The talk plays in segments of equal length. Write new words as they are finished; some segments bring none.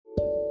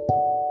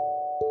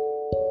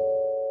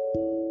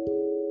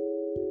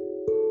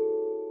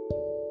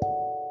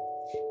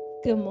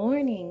Good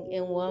morning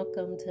and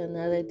welcome to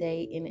another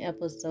day in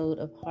episode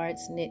of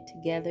Hearts Knit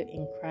Together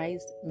in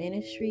Christ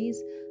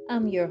Ministries.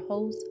 I'm your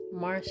host,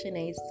 Marsha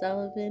A.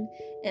 Sullivan,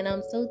 and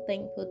I'm so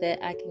thankful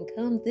that I can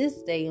come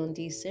this day on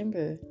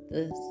December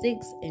the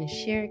 6th and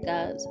share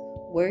God's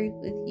word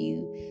with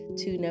you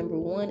to, number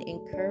one,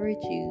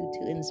 encourage you,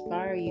 to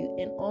inspire you,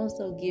 and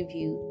also give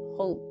you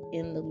hope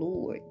in the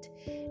Lord.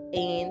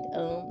 And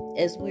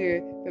as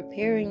we're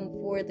preparing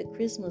for the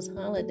Christmas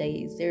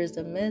holidays, there's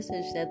a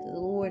message that the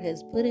Lord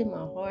has put in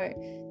my heart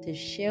to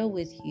share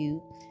with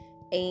you.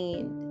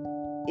 And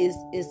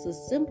it's a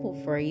simple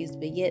phrase,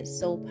 but yet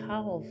so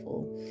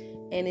powerful.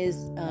 And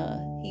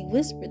he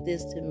whispered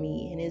this to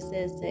me, and it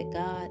says that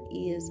God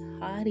is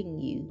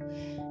hiding you.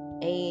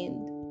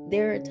 And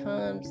there are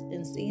times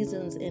and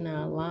seasons in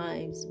our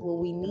lives where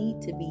we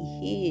need to be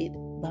hid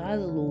by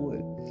the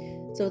Lord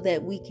so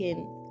that we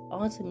can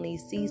ultimately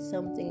see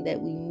something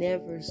that we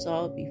never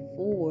saw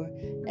before,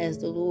 as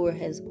the Lord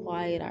has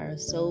quieted our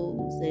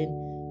souls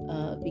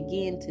and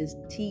begin to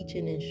teach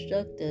and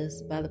instruct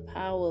us by the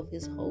power of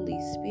His Holy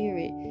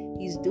Spirit.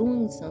 He's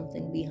doing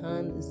something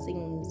behind the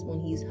scenes when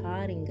He's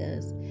hiding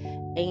us.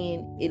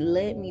 And it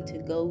led me to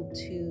go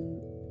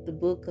to the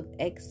book of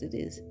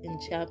Exodus in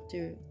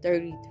chapter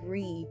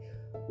 33,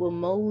 where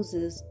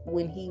Moses,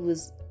 when he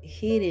was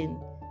hidden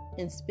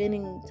and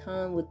spending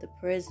time with the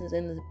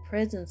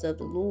presence of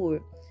the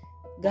Lord,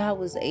 God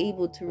was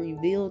able to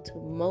reveal to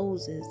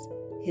Moses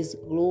His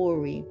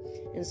glory.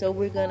 And so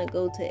we're going to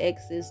go to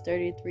Exodus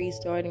 33,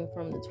 starting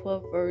from the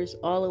 12th verse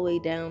all the way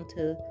down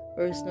to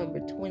verse number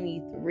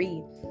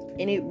 23.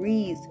 And it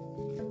reads,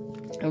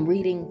 I'm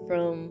reading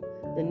from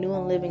the New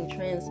and Living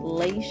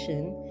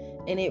Translation,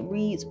 and it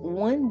reads,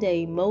 "One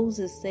day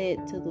Moses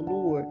said to the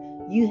Lord,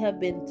 'You have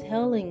been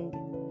telling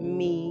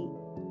me,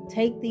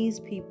 take these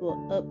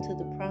people up to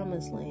the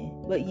promised land,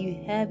 but you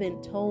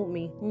haven't told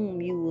me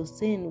whom you will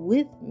send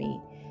with me.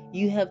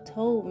 You have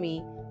told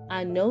me,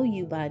 I know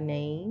you by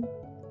name,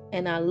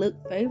 and I look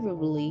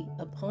favorably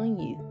upon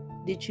you.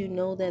 Did you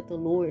know that the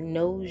Lord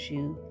knows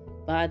you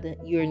by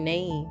your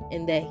name,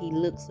 and that He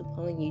looks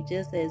upon you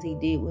just as He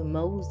did with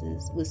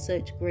Moses with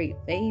such great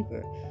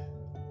favor?'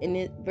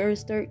 In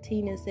verse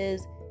 13 it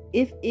says,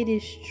 'If it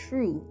is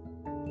true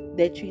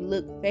that you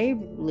look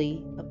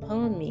favorably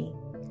upon me,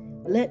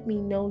 let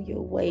me know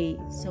your ways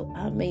so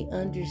I may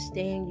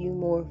understand you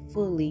more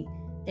fully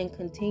and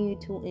continue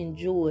to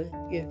enjoy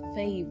your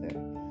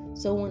favor.'"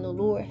 So when the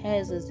Lord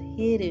has us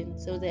hidden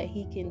so that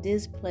He can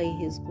display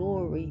His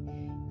glory,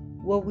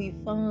 what we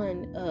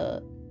find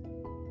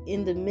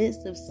in the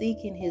midst of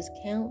seeking His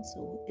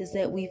counsel is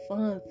that we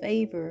find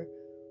favor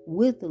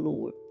with the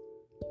Lord.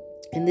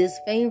 And this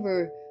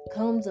favor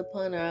comes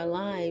upon our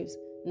lives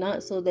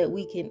not so that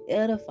we can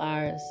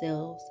edify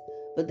ourselves,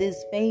 but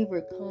this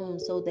favor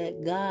comes so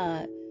that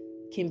God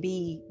can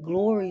be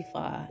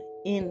glorified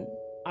in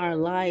our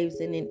lives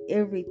and in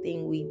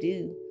everything we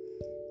do.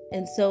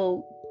 And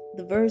so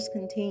the verse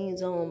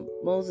continues on.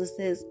 Moses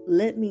says,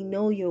 "Let me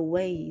know your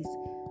ways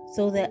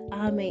so that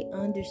I may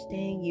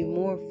understand you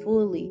more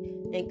fully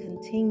and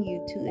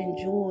continue to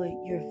enjoy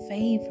your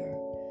favor."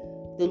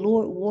 The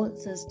Lord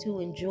wants us to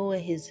enjoy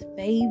His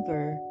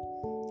favor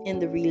in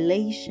the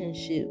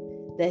relationship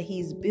that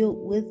He's built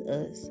with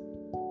us.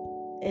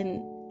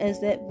 And as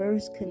that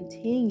verse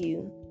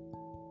continues,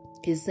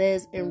 it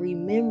says, "And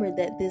remember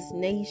that this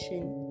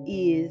nation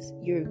is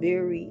your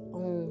very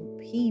own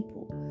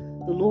people."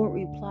 The Lord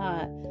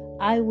replied,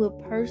 "I will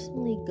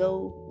personally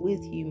go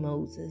with you,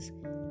 Moses,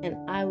 and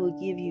I will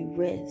give you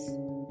rest.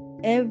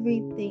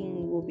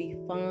 Everything will be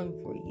fine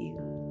for you."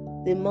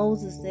 Then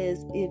Moses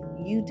says, "If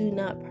you do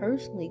not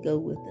personally go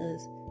with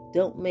us,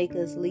 don't make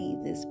us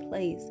leave this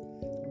place.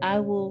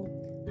 How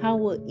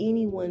will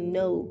anyone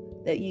know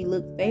that you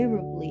look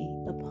favorably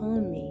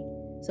upon me?"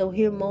 So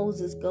here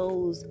Moses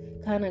goes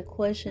kind of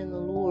question the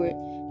Lord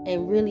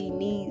and really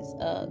needs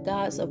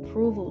God's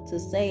approval to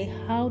say,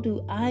 "How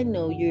do I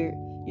know you're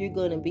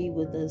going to be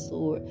with us,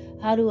 Lord?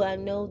 How do I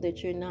know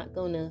that you're not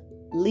going to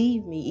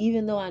leave me?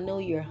 Even though I know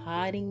you're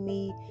hiding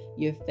me,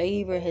 your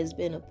favor has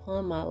been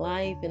upon my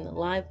life and the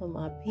life of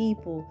my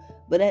people.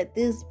 But at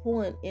this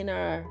point in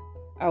our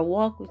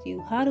walk with you,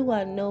 how do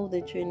I know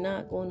that you're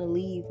not going to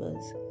leave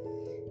us?"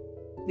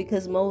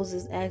 Because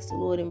Moses asked the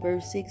Lord in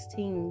verse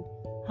 16,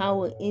 "How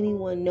will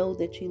anyone know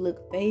that you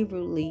look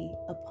favorably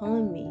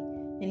upon me?"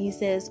 And He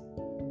says,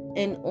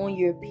 "And on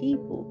your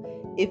people,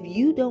 if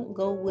you don't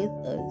go with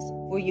us,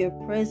 for your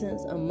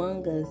presence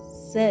among us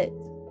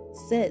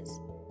sets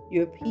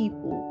your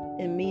people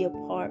and me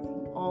apart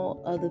from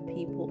all other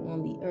people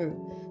on the earth."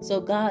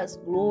 So God's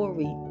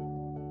glory,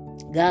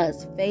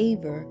 God's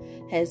favor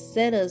has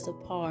set us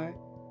apart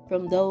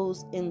from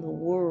those in the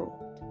world.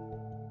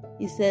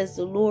 He says,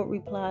 "The Lord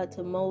replied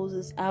to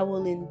Moses, I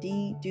will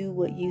indeed do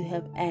what you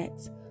have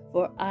asked,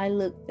 for I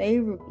look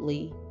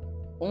favorably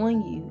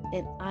on you,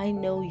 and I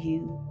know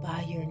you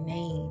by your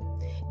name."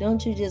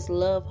 Don't you just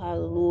love how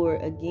the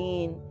Lord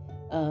again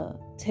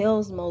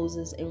tells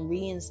Moses and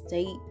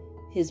reinstate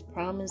His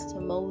promise to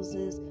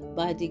Moses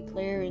by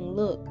declaring,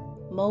 "Look,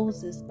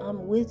 Moses,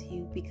 I'm with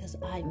you because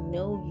I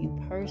know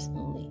you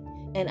personally,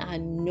 and I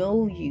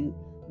know you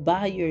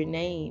by your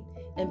name.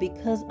 And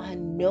because I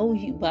know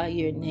you by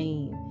your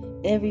name,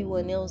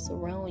 everyone else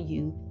around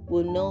you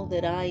will know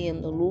that I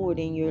am the Lord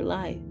in your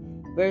life.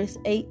 Verse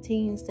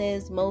 18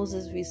 says,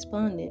 Moses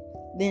responded,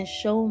 then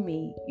show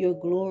me your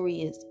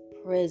glorious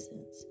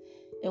presence.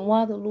 And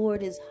while the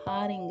Lord is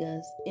hiding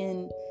us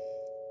in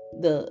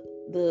the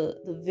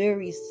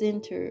very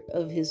center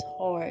of his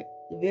heart,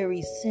 the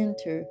very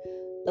center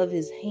of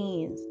his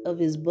hands, of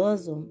his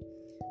bosom,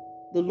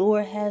 the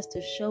Lord has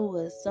to show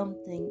us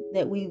something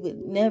that we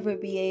would never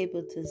be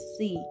able to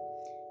see.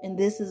 And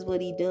this is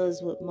what he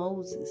does with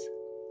Moses.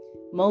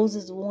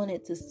 Moses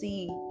wanted to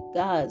see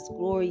God's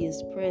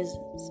glorious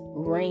presence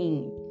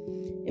reign.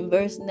 In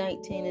verse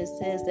 19, it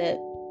says that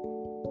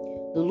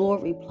the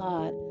Lord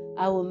replied,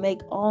 I will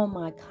make all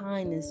my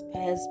kindness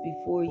pass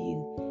before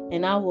you,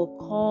 and I will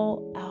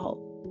call out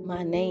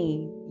my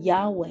name,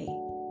 Yahweh,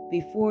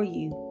 before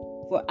you.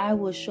 For I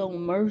will show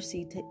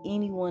mercy to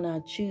anyone I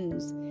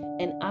choose,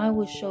 and I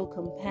will show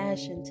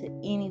compassion to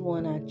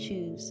anyone I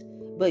choose.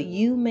 But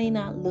you may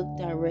not look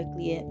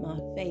directly at my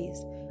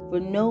face, for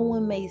no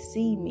one may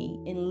see me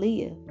and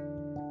live.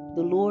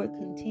 The Lord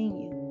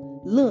continued,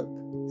 look,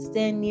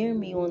 stand near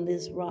me on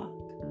this rock.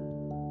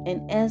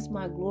 And as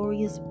my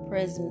glorious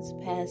presence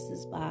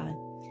passes by,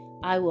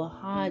 I will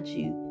hide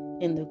you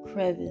in the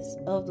crevice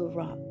of the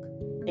rock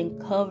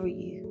and cover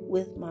you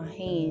with my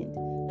hand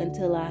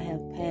until I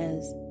have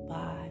passed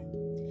by.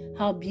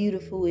 How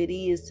beautiful it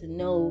is to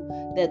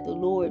know that the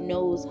Lord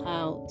knows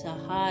how to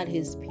hide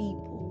his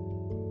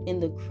people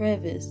in the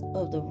crevice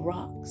of the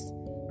rocks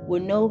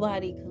where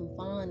nobody can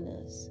find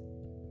us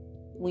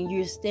when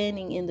you're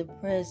standing in the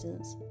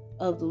presence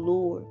of the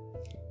Lord.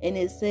 And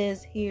it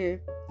says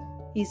here,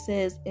 he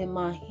says, in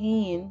my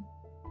hand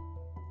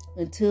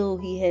until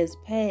he has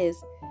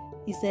passed.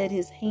 He said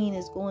his hand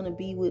is going to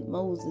be with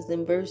Moses.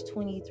 In verse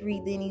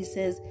 23, then he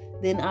says,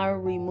 then I will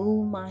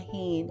remove my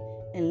hand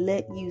and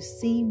let you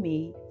see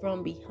me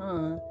from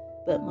behind,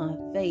 but my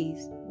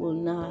face will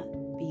not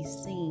be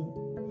seen.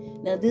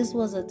 Now, this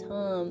was a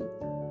time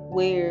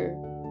where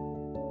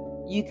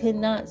you could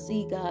not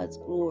see God's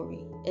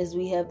glory as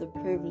we have the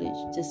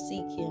privilege to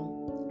seek him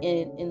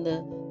in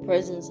the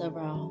presence of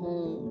our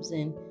homes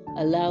and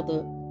allow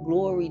the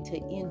glory to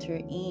enter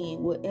in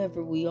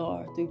wherever we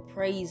are through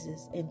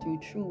praises and through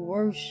true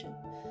worship.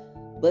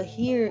 But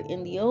here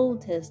in the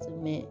Old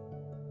Testament,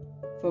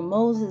 for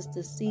Moses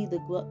to see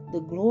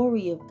the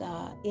glory of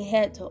God, it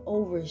had to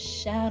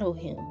overshadow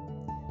him.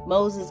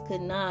 Moses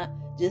could not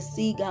just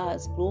see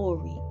God's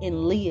glory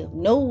and live.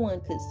 No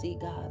one could see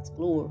God's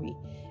glory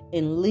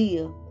and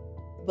live.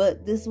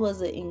 But this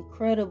was an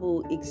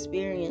incredible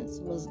experience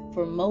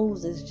for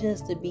Moses,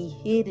 just to be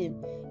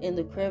hidden in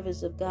the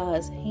crevice of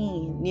God's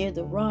hand near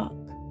the rock,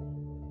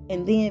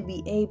 and then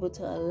be able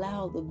to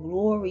allow the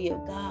glory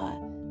of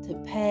God to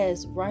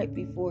pass right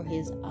before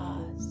his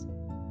eyes.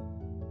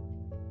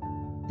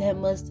 That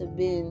must have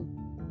been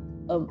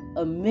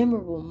a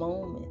memorable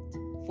moment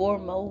for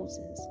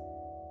Moses,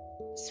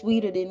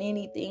 sweeter than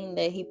anything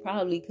that he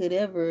probably could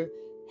ever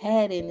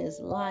had in his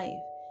life.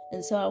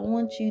 And so I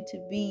want you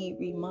to be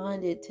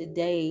reminded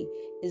today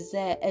is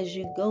that as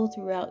you go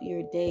throughout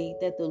your day,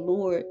 that the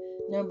Lord,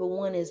 number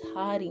one, is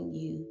hiding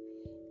you,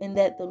 and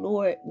that the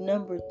Lord,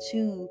 number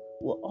two,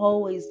 will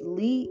always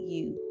lead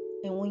you.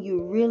 And when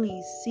you're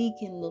really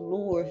seeking the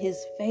Lord,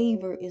 his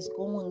favor is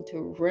going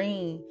to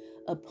reign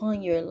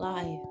upon your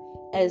life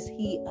as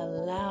he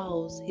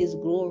allows his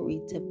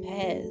glory to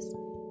pass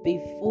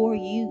before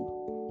you.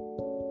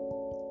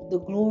 The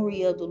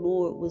glory of the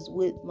Lord was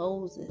with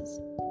Moses.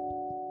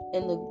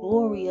 And the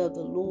glory of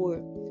the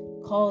Lord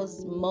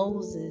caused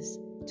Moses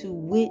to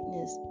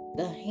witness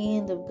the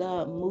hand of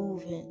God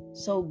moving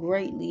so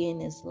greatly in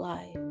his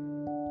life.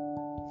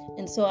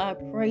 And so I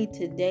pray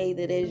today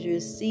that as you're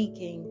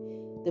seeking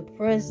the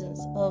presence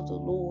of the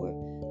Lord,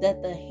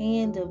 that the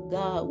hand of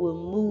God will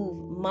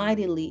move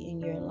mightily in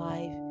your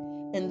life,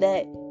 and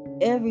that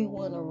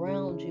everyone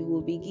around you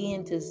will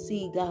begin to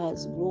see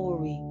God's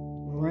glory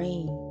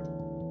reign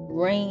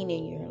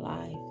in your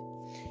life.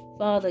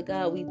 Father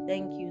God, we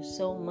thank you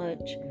so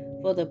much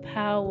for the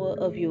power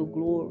of your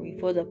glory,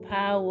 for the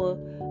power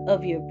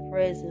of your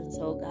presence,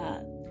 oh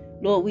God.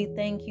 Lord, we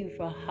thank you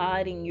for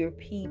hiding your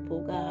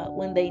people, God,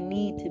 when they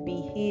need to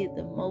be hid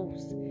the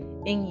most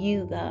in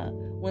you, God,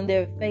 when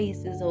their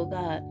faces, oh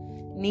God,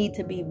 need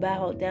to be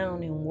bowed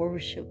down in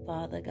worship,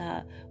 Father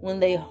God, when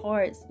their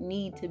hearts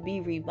need to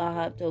be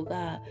revived, oh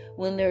God,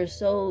 when their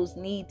souls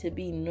need to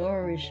be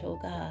nourished, oh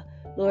God.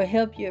 Lord,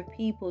 help your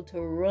people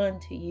to run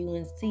to you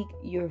and seek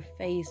your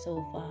face,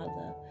 oh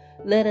Father.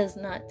 Let us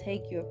not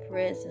take your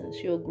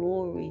presence, your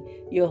glory,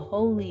 your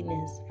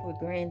holiness for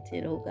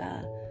granted, oh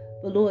God.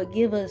 But Lord,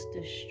 give us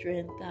the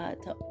strength,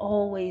 God, to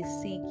always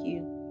seek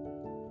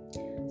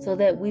you so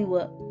that we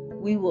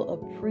will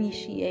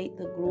appreciate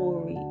the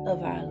glory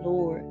of our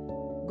Lord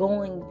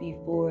going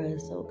before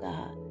us, oh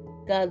God.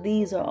 God,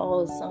 these are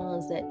all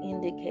signs that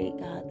indicate,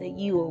 God, that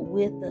you are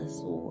with us,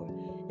 Lord.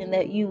 and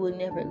that you will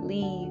never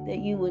leave, that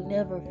you will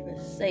never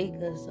forsake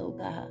us, oh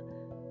God.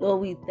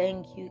 Lord, we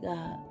thank you,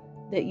 God,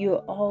 that you're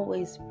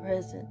always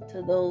present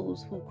to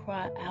those who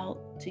cry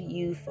out to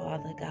you,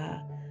 Father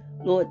God.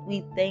 Lord,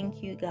 we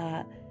thank you,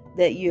 God,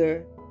 that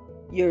your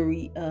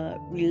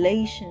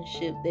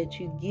relationship that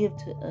you give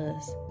to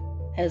us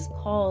has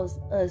caused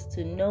us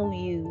to know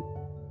you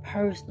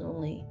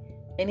personally.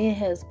 And it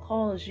has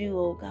caused you,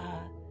 oh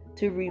God,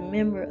 to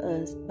remember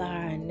us by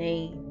our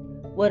name.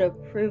 What a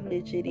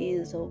privilege it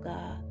is, oh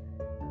God,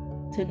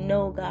 to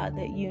know, God,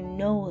 that you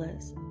know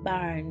us by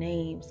our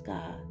names,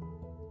 God.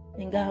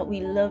 And God,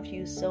 we love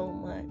you so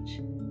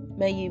much.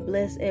 May you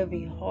bless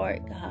every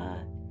heart,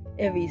 God,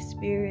 every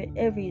spirit,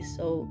 every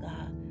soul,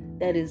 God,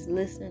 that is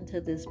listening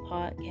to this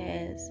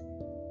podcast.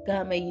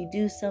 God, may you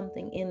do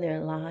something in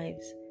their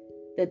lives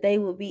that they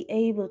will be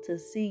able to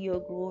see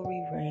your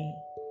glory reign.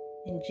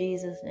 In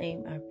Jesus'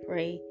 name I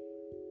pray.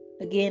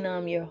 Again,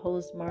 I'm your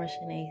host,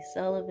 Marshanae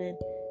Sullivan,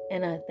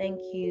 and I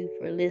thank you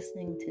for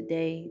listening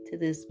today to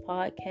this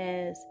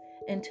podcast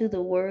and to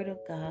the Word of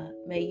God.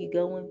 May you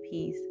go in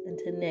peace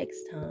until next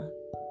time.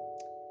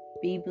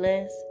 Be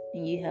blessed,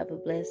 and you have a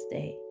blessed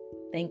day.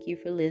 Thank you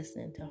for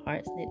listening to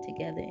Hearts Knit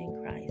Together in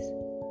Christ.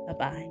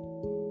 Bye-bye.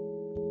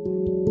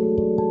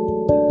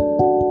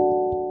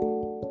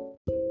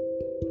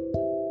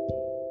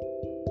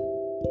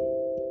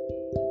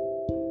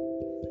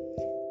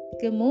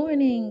 Good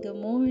morning.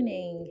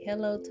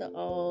 Hello to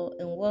all,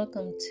 and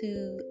welcome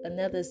to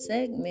another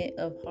segment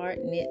of Heart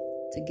Knit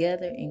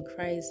Together in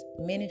Christ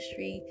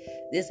Ministry.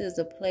 This is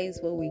a place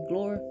where we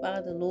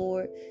glorify the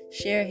Lord,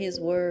 share His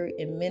word,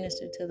 and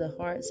minister to the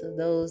hearts of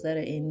those that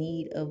are in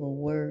need of a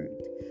word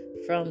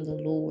from the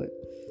Lord.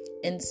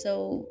 And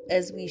so,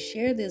 as we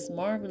share this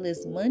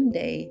marvelous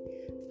Monday,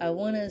 I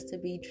want us to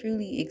be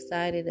truly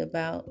excited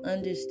about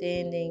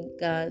understanding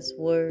God's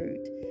word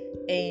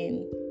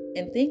and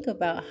think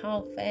about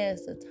how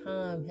fast the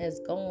time has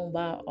gone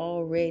by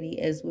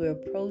already as we're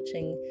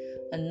approaching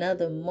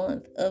another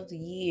month of the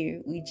year.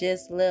 We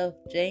just left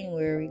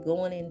January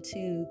going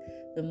into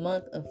the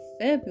month of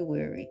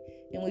February,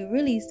 and we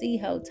really see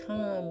how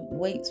time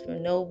waits for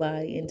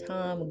nobody and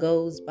time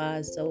goes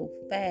by so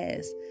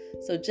fast.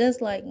 So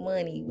just like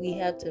money, we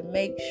have to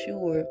make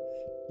sure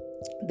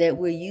that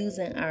we're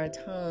using our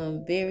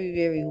time very,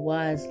 very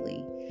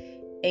wisely.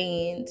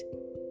 And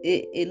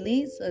it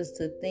leads us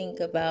to think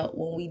about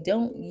when we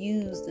don't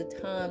use the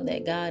time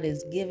that God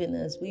has given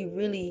us, we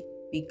really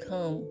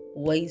become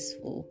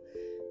wasteful.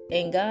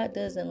 And God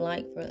doesn't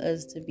like for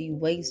us to be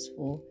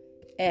wasteful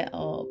at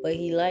all, but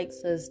He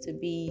likes us to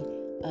be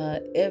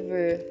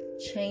ever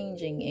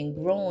changing and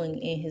growing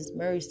in His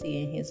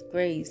mercy and His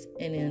grace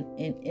and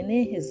in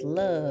His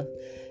love.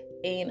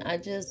 And I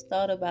just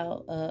thought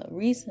about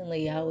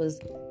recently I was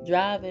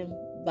driving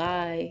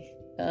by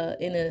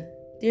in a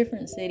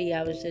different city.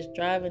 I was just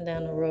driving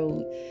down the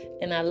road,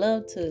 and I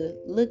love to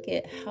look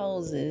at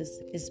houses,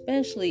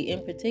 especially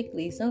and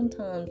particularly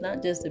sometimes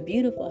not just the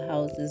beautiful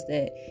houses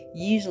that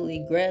usually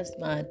grasp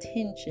my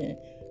attention,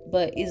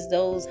 but it's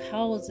those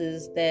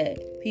houses that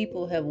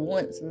people have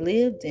once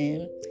lived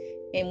in.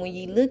 And when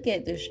you look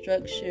at the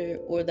structure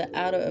or the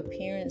outer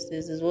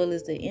appearances as well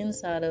as the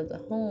inside of the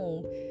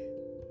home,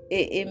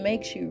 it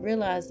makes you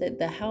realize that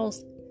the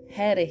house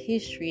had a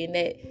history and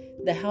that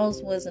the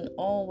house wasn't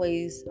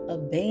always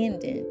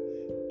abandoned.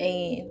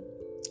 And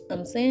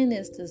I'm saying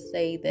this to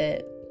say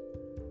that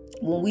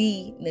when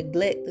we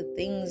neglect the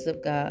things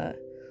of God,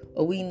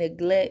 or we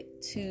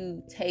neglect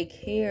to take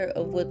care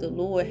of what the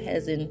Lord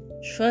has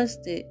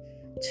entrusted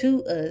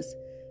to us,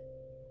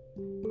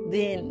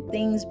 then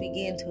things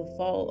begin to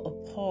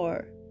fall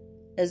apart,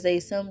 as they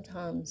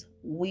sometimes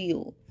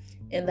will.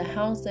 And the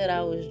house that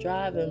I was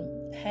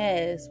driving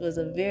past was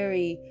a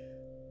very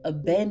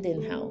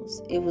abandoned house.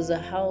 It was a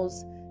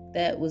house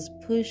that was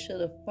pushed to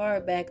the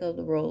far back of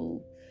the road.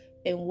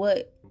 And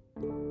what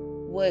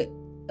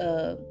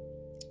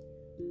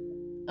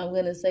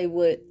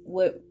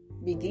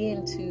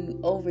began to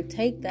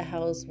overtake the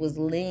house was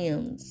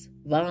limbs,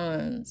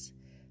 vines,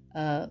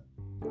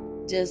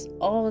 just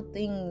all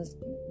things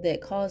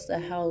that caused the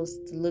house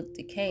to look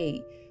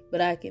decayed.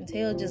 But I can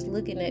tell just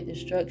looking at the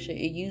structure,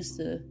 it used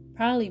to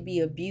probably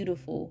be a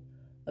beautiful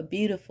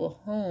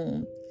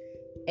home.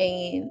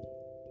 And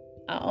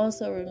I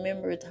also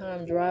remember a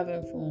time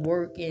driving from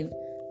work, and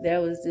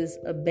there was this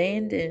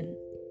abandoned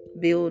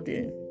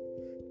building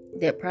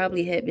that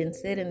probably had been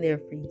sitting there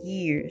for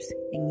years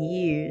and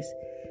years.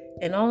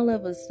 And all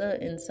of a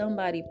sudden,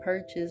 somebody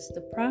purchased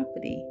the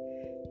property.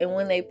 And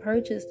when they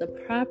purchased the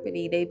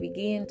property, they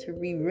began to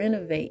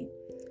re-renovate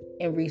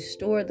and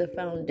restore the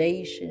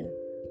foundation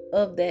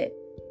of that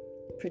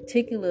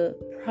particular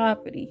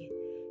property.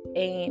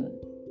 And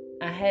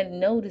I hadn't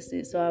noticed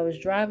it, so I was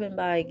driving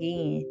by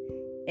again.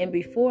 And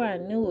before I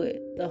knew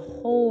it, the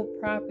whole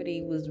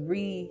property was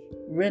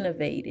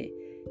re-renovated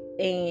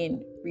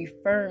and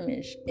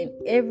refurbished, and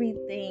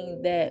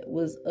everything that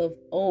was of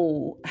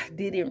old, I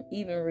didn't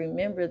even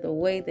remember the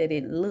way that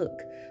it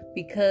looked,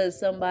 because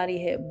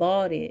somebody had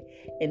bought it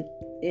and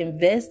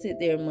invested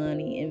their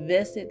money,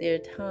 invested their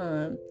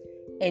time,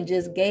 and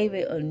just gave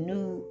it a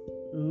new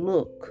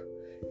look.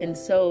 And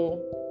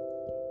so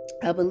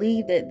I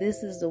believe that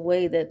this is the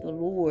way that the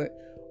Lord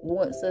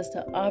wants us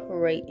to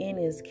operate in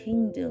his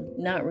kingdom,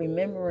 not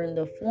remembering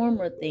the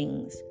former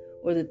things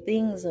or the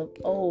things of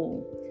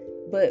old,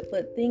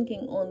 but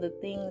thinking on the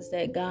things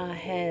that God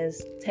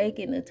has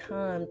taken the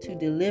time to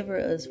deliver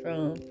us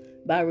from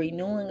by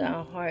renewing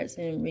our hearts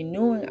and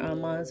renewing our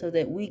minds so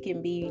that we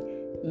can be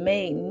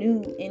made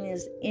new in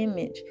his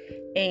image.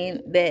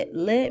 And that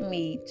led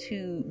me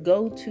to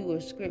go to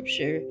a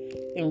scripture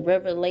in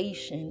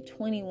Revelation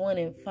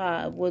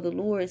 21:5, where the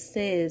Lord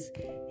says,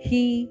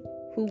 he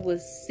who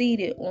was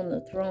seated on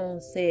the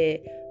throne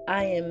said,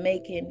 I am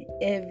making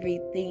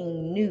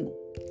everything new.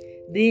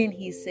 Then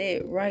he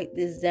said, write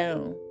this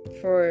down,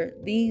 for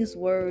these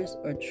words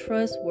are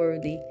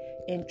trustworthy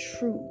and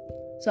true.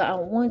 So I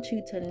want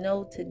you to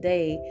know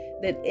today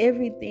that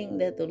everything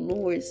that the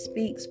Lord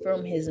speaks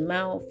from his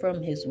mouth,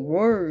 from his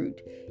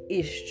word,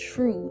 is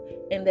true,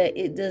 and that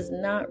it does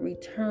not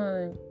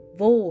return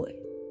void.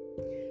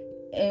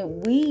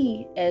 And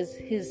we, as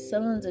his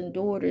sons and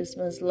daughters,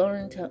 must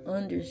learn to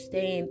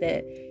understand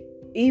that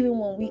even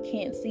when we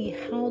can't see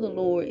how the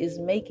Lord is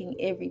making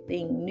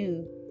everything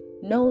new,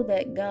 know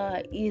that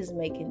God is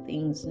making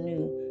things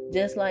new.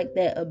 Just like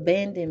that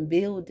abandoned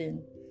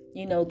building,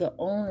 the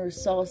owner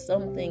saw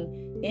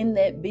something in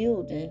that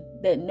building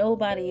that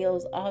nobody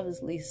else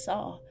obviously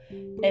saw.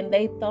 And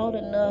they thought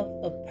enough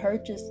of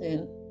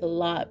purchasing the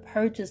lot,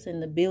 purchasing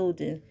the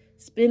building,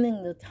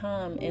 spending the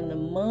time and the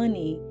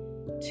money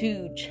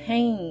to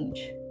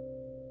change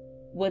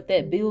what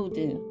that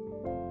building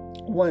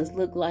once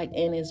looked like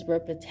and its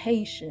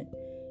reputation.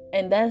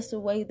 And that's the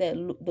way that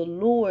the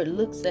Lord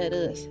looks at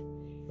us.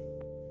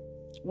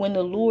 When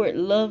the Lord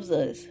loves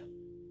us,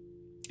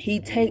 he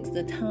takes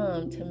the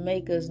time to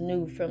make us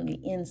new from the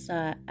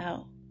inside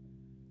out,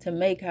 to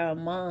make our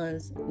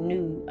minds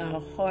new,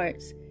 our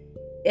hearts,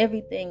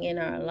 everything in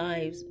our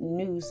lives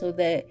new, so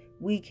that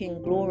we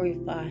can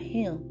glorify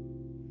him.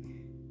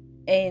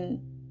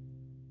 And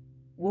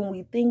when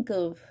we think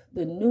of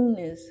the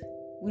newness,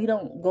 we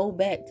don't go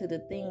back to the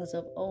things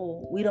of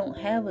old. We don't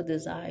have a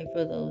desire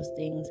for those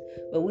things,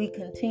 but we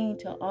continue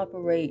to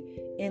operate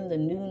in the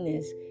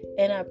newness.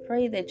 And I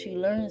pray that you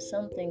learn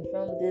something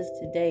from this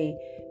today,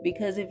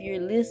 because if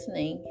you're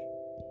listening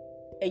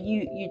and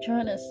you're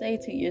trying to say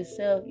to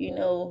yourself,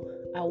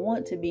 I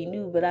want to be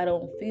new, but I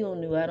don't feel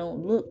new. I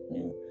don't look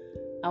new.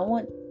 I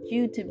want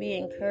you to be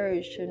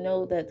encouraged to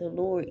know that the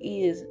Lord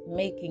is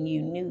making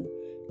you new.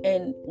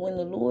 And when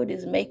the Lord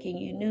is making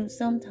you new,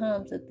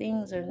 sometimes the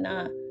things are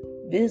not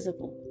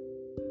visible,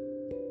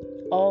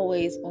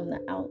 always on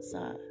the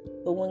outside.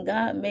 But when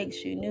God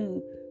makes you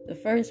new, the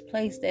first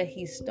place that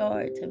he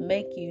started to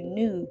make you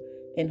new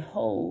and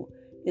whole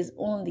is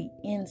on the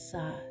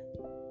inside.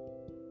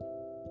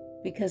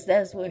 Because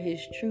that's where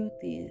his truth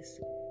is.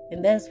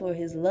 And that's where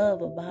his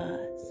love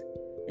abides.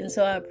 And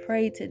so I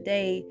pray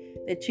today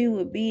that you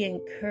would be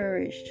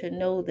encouraged to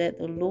know that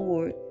the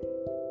Lord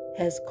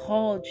has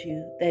called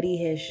you, that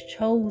he has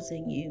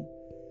chosen you,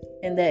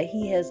 and that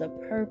he has a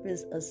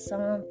purpose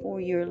assigned for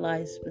your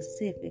life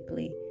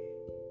specifically.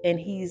 And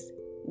he's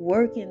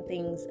working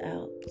things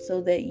out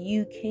so that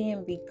you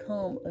can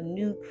become a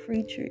new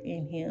creature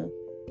in him,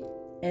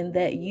 and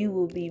that you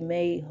will be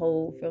made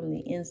whole from the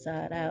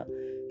inside out.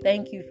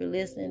 Thank you for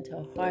listening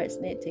to Hearts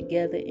Knit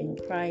Together in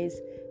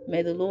Christ.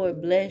 May the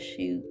Lord bless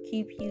you,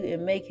 keep you,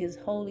 and make his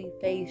holy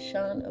face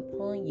shine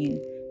upon you.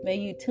 May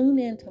you tune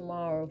in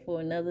tomorrow for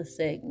another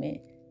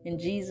segment. In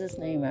Jesus'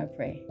 name I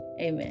pray.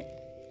 Amen.